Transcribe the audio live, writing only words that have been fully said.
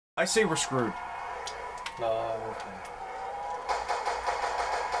I say we're screwed. No, okay.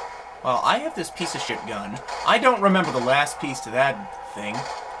 Well, I have this piece of shit gun. I don't remember the last piece to that thing.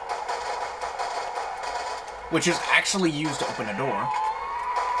 Which is actually used to open a door.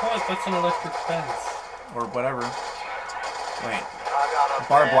 What? That's an electric fence. Or whatever. Wait.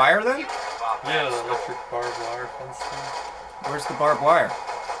 Barbed wire then? Yeah, the electric barbed wire fence thing. Where's the barbed wire?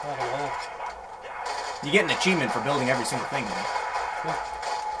 I don't know. You get an achievement for building every single thing then. Yeah.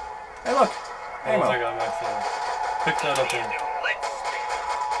 Hey, look. Oh my god, Max. Pick that up here.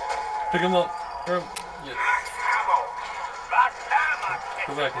 Pick him up. Yes.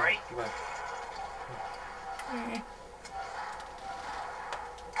 Go back in. Go back.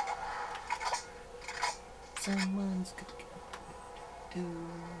 Someone's gonna do.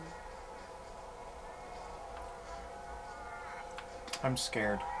 I'm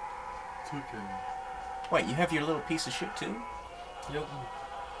scared. It's okay. Wait, you have your little piece of shit too? Yep.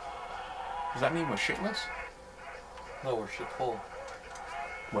 Does that mean we're shitless? No, we're shit full.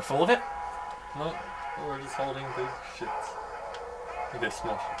 We're full of it? No, we're just holding big shits. You get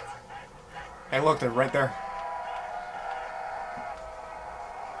small shits. Hey, look, they're right there.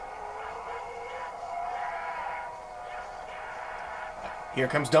 Here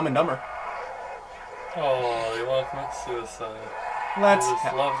comes Dumb and Dumber. Oh, they want to commit suicide. Let's. I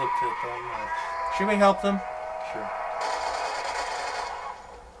just love the pit that much. Should we help them? Sure.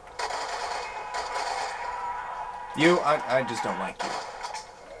 I just don't like you.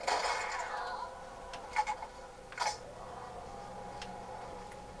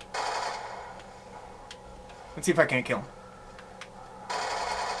 Let's see if I can't kill him.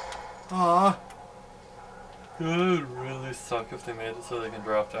 Aww. It would really suck if they made it so they can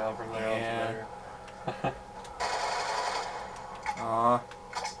drop down from there onto there. Aww.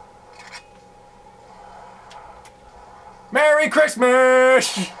 Merry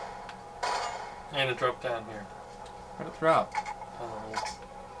Christmas! And it dropped down here. Where'd it drop? I don't know.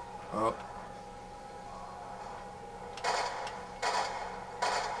 Oh.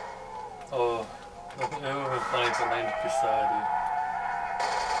 Oh, it would have been funny if it landed beside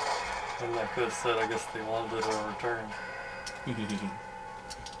you. And I could have said, I guess they wanted it a return.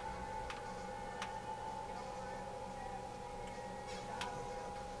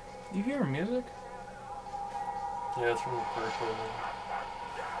 You hear music? Yeah, it's from the first one.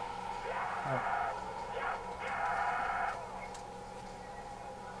 Oh.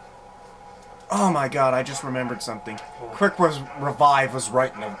 Oh my god, I just remembered something. Oh. Quick Revive was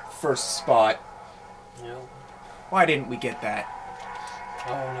right in the first spot. Yeah. Why didn't we get that? I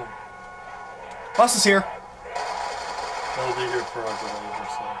don't know. Bus is here. They'll be here for our delay or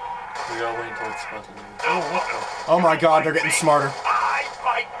so. We gotta wait until it's about to leave. Oh, what the? Oh my god, they're getting smarter. I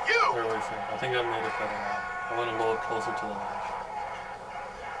fight you! They're racing. I think I made it better now. I want to blow it closer to the ledge.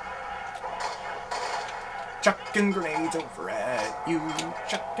 Chucking grenades over at you.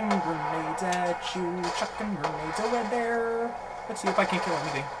 Chucking grenades at you. Chucking grenades over there. Let's see if I can kill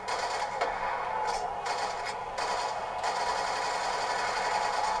anything.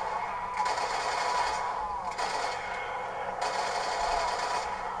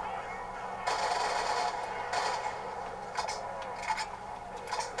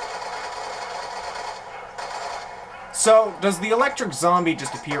 So, does the electric zombie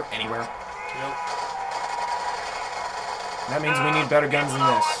just appear anywhere? Yep. That means we need better guns than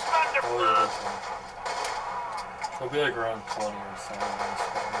this. Oh, yeah, that's one. So it'll be like around 20 or so. I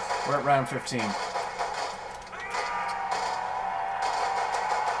suppose. We're at round 15.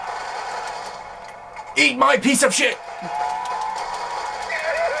 Eat my piece of shit! I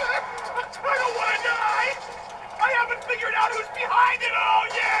don't want to die! I haven't figured out who's behind it all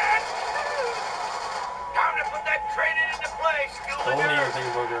yet! Time to put that training into place, I wouldn't even Skillinator! think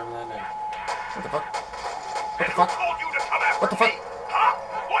about grabbing that name. What the fuck? What And the who fuck? told you to come after What the fuck? me? Huh?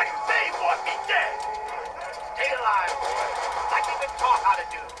 Why do they want me dead? Stay alive, boy. Like you've been taught how to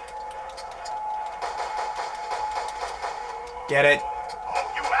do. Get it. Oh,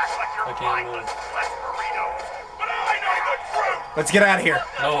 you act like you're I can't mindless move. flesh burritos. But I know the truth! Let's get out of here.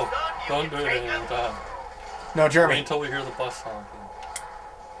 No, don't do it any time. No, Wait Jeremy. until we hear the bus honking.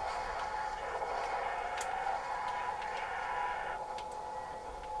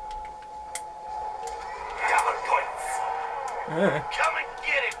 Uh, Come and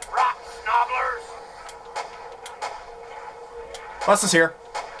get it, rock snobblers! Bus is here.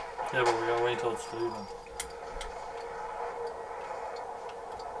 Yeah, but we gotta wait until it's leaving.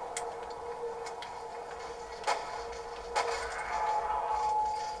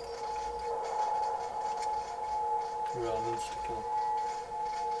 We got an insta-kill.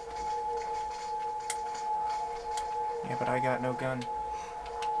 Yeah, but I got no gun.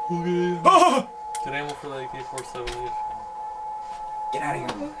 Okay. Oh! Get ammo for the AK-47. Get out of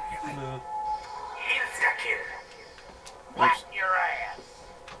here. He's stuck here. Whack your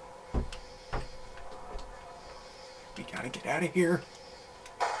ass. We gotta get out of here.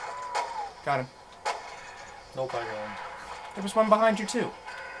 Got him. Nope, I got him. There was one behind you, too.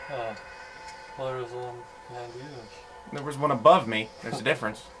 Oh. Well, there was one behind you. There was one above me. There's a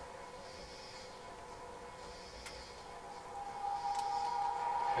difference.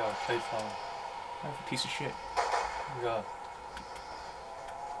 Yeah, face on. That's a piece of shit. Yeah.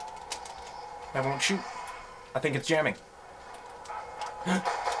 That won't shoot. I think it's jamming.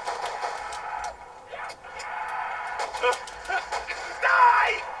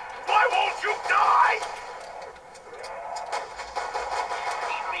 Die! Why won't you die?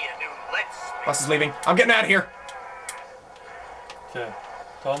 Need me a new lead spin. Bus is leaving. I'm getting out of here. Okay.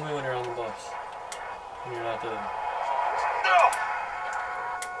 Tell me when you're on the bus. When you're not dead. No!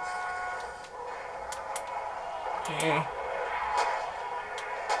 Okay.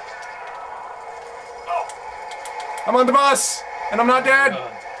 Oh, I'm on the bus, and I'm not dead.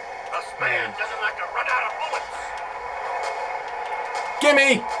 this man doesn't like to run out of bullets.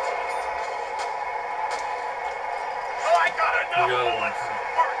 Gimme! Oh, I got enough You got it. bullets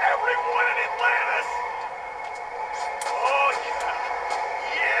for everyone in Atlantis. Oh, yeah.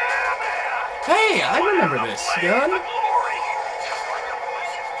 Yeah, man. Hey, I remember this gun. The glory. Just like your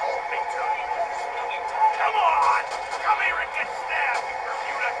voices told me to. Come on. Come here and get stabbed, you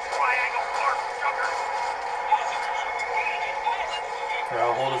Bermuda Triangle Clark suckers. Alright,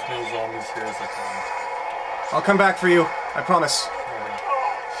 I'll hold as many zombies here as I can. I'll come back for you. I promise. Okay.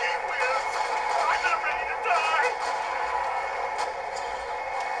 Oh, gee whiz. I'm not ready to die.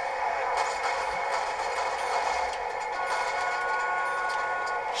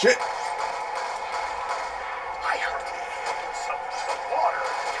 Shit. I heard some water.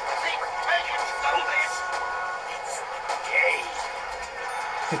 See, hey, you know this? It's the game.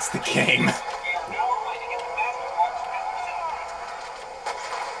 It's the game.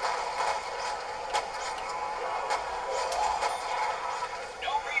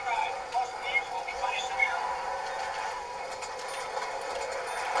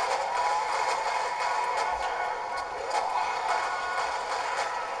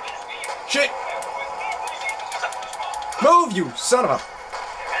 Shit! Move, you son of a... It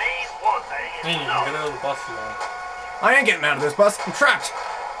ain't one thing, it's Hey, you can another. get out of the bus now. I ain't getting out of this bus. I'm trapped.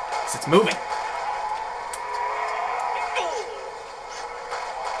 'Cause it's moving.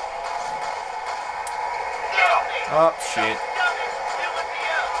 Oh, shit.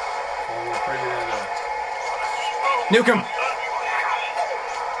 I'm afraid you're gonna die. Nuke him.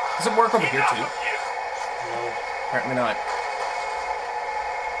 Does it work over here, too? No. Apparently not.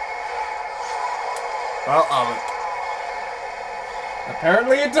 Well,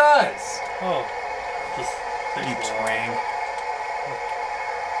 apparently it does. Oh. Just You takes a while. twang.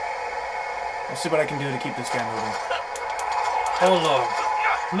 I'll see what I can do to keep this guy moving. Hold on.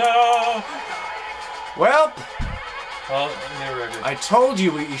 No! Well, Oh, new record. I told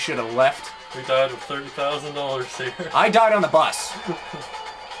you you should have left. We died with $30,000 here. I died on the bus.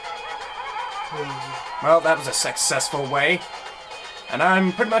 Well, that was a successful way. And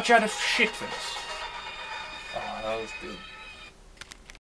I'm pretty much out of shit for this. Oh, that was good.